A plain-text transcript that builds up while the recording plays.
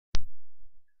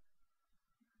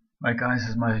Right guys, this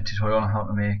is my tutorial on how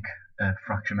to make a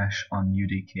fracture mesh on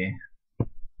UDK.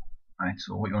 Right,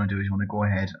 so what you want to do is you want to go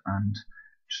ahead and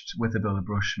just with the builder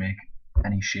brush make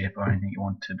any shape or anything you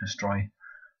want to destroy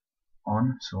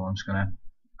on. So I'm just going to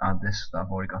add this that I've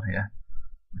already got here,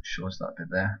 which shows that bit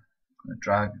there. I'm going to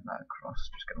drag that across,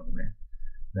 just get out of the way.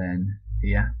 Then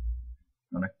here,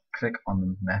 I'm going to click on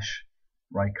the mesh,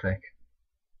 right click,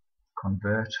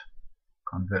 convert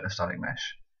to static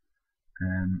mesh.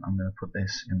 I'm going to put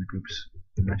this in the groups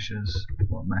meshes,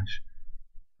 mesh,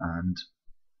 and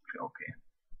click OK.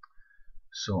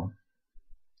 So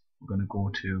we're going to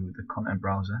go to the content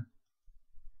browser,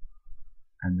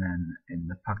 and then in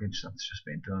the package that's just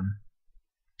been done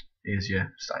is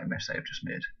your static mesh that I've just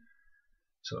made.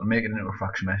 So to make it into a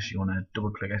fracture mesh, you want to double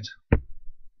click it,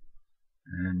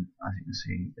 and as you can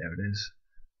see, there it is.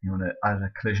 You want to add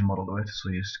a collision model to it, so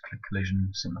you just click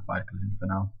collision, simplified collision for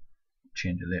now,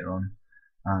 change it later on.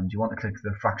 And you want to click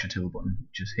the fracture tool button,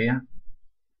 which is here,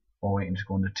 or you can just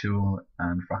go into tool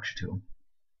and fracture tool.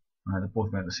 They're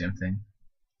both make the same thing.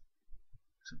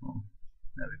 So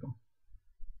there we go.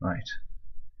 Right.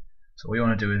 So what you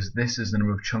want to do is, this is the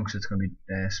number of chunks it's going to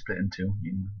be split into,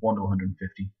 1 to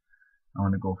 150. I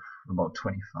want to go for about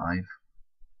 25.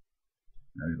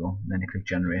 There we go. And then you click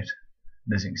generate.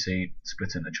 And as you can see, it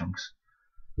splits into chunks.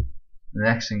 The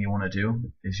next thing you want to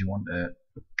do is you want to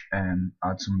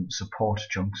add some support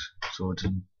chunks so it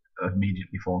doesn't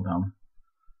immediately fall down.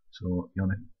 So you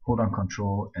want to hold on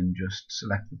control and just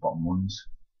select the bottom ones.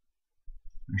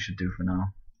 We should do for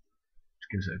now.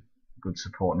 Just gives it a good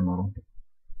supporting model.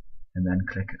 And then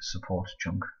click support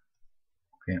chunk.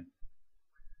 Okay.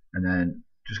 And then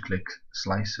just click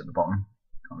slice at the bottom.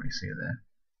 Can't really see it there.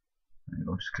 There you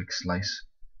go, just click slice.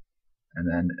 And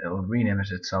then it'll rename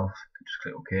it itself. Just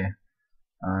click OK.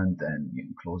 And then you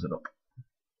can close it up.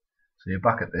 So you're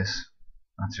back at this.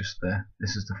 That's just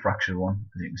this is the fractured one,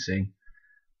 as you can see.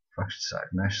 Fractured static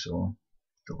mesh, so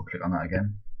double click on that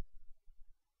again.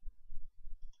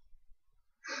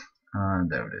 And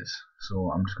there it is.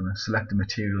 So I'm just going to select the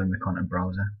material in the content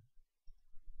browser.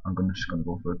 I'm just going to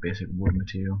go for a basic wood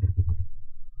material.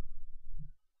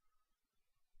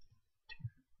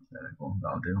 There we go,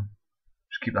 that'll do.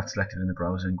 Just keep that selected in the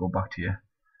browser and go back to your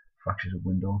fractured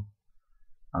window.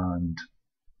 And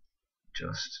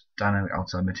just dynamic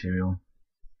outside material.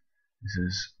 This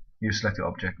is use selected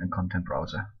object and content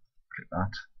browser. Click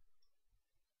that.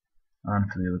 And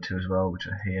for the other two as well, which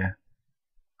are here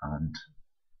and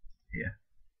here.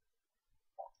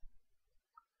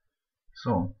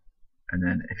 So, and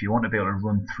then if you want to be able to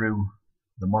run through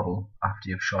the model after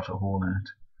you've shot a hole in it,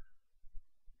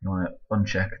 you want to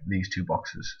uncheck these two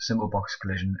boxes, simple box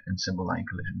collision and simple line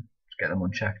collision. Just get them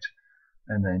unchecked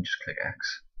and then just click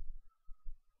X.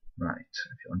 Right,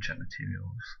 if you uncheck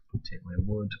materials, take away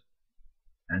wood,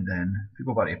 and then if you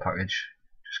go back to your package,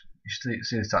 you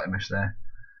see the static mesh there.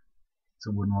 It's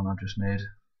a wooden one I've just made.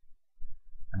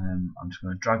 I'm just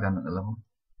going to drag that into the level.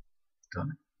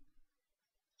 Done.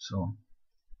 So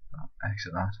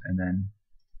exit that, and then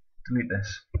delete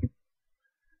this,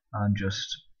 and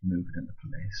just move it into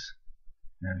place.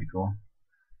 There we go.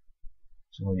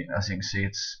 So as you can see,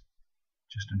 it's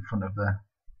just in front of the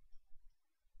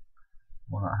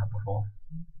one that I had before.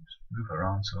 Just move it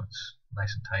around so it's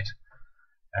nice and tight,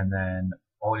 and then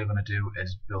all you're going to do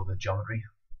is build a geometry.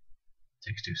 It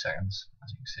takes 2 seconds,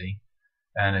 as you can see,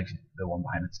 and the one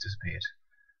behind it's disappeared.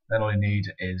 Then all you need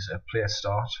is a player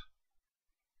start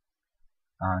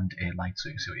and a light so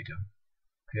you can see what you're doing.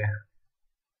 Okay.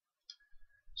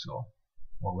 So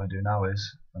what we're going to do now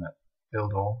is I'm going to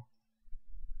build all.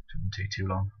 It shouldn't take too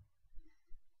long,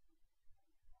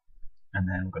 and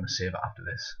then we're going to save it after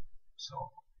this. So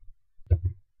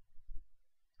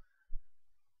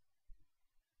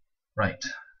right,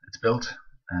 it's built,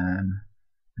 and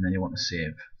then you want to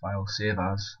save file, save as.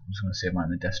 I'm just going to save mine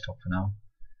on the desktop for now.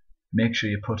 Make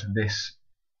sure you put this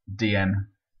DM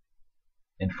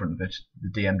in front of it,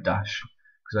 the DM dash,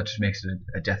 because that just makes it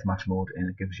a deathmatch mode and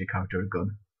it gives your character a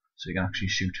gun, so you can actually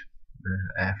shoot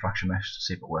the fracture mesh to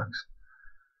see if it works.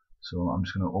 So I'm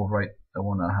just going to overwrite the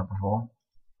one that I had before.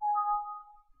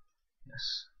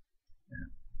 Yes. Yeah.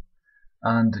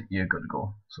 And you're good to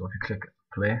go. So if you click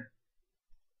play,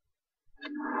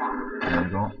 there we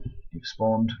go, you've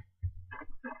spawned,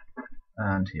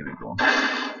 and here we go.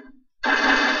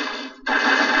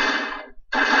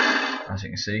 As you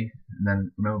can see, and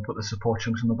then remember put the support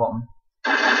chunks on the bottom.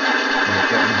 So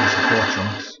get rid of the support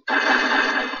chunks,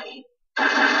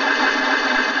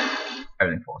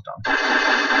 everything falls down.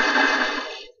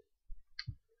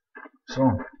 So,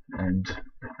 and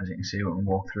as you can see, we can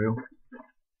walk through,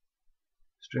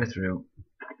 straight through,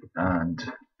 and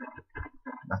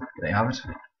that there you have it.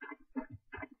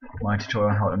 My tutorial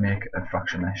on how to make a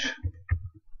fracture mesh.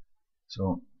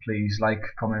 So please like,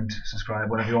 comment, subscribe,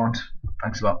 whatever you want.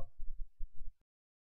 Thanks a lot.